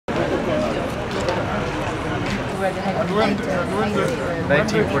were the head of when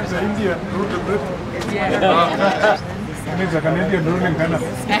the Indian ruled Britain. And it's a Canadian ruling Canada.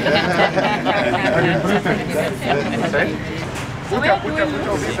 And in Britain.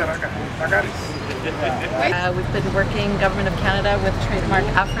 We've been working, Government of Canada, with Trademark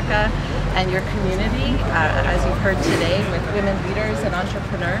Africa and your community, as you've heard today, with women leaders and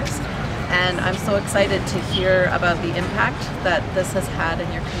entrepreneurs. And I'm so excited to hear about the impact that this has had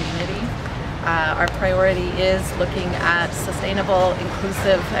in your community. Our priority is looking at sustainable,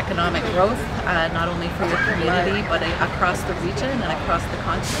 inclusive economic growth, not only for your community, but across the region and across the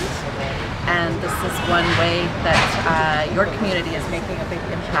continent. And this is one way that your community is making a big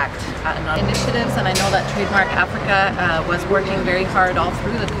impact on initiatives. And I know that Trademark Africa was working very hard all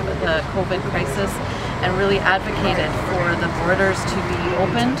through the COVID crisis and really advocated for the borders to be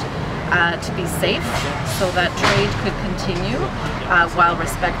opened, to be safe, so that trade could continue while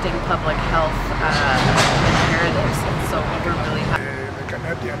respecting public health imperatives. And so we're really happy. The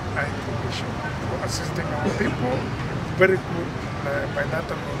Canadian Eye Commission for assisting our people, very good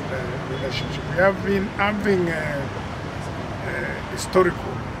bilateral relationship. We have been having a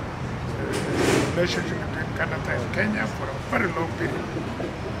historical relationship between Canada and Kenya for a very long period,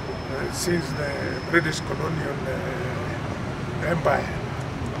 since the British colonial empire.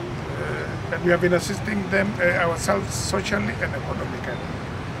 And we have been assisting them ourselves socially and economically.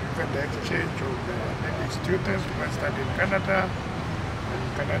 Even the exchange of maybe students who are studying in Canada and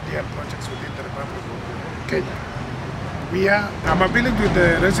Canadian projects within the Republic of Kenya. I'm appealing to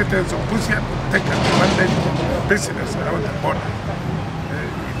the residents of Busia to take advantage of business around the border.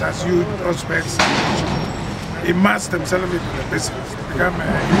 It has huge prospects. Immerse themselves into the business, become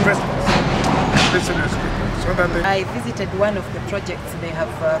investors in business people. So that I visited one of the projects they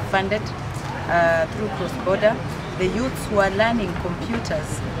have funded through Cross Border. The youths who are learning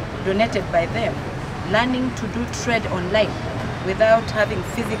computers donated by them, learning to do trade online without having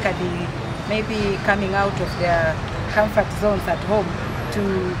physically maybe coming out of their comfort zones at home to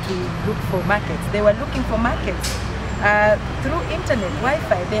look for markets. They were looking for markets through internet,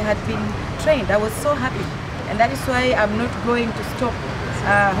 Wi-Fi. They had been trained. I was so happy, and that is why I'm not going to stop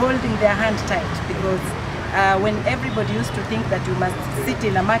holding their hand tight, because when everybody used to think that you must sit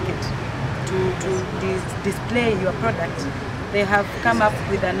in a market to display your product, they have come up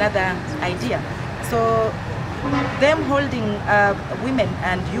with another idea. So them holding women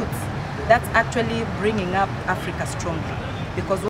and youths, that's actually bringing up Africa strongly, because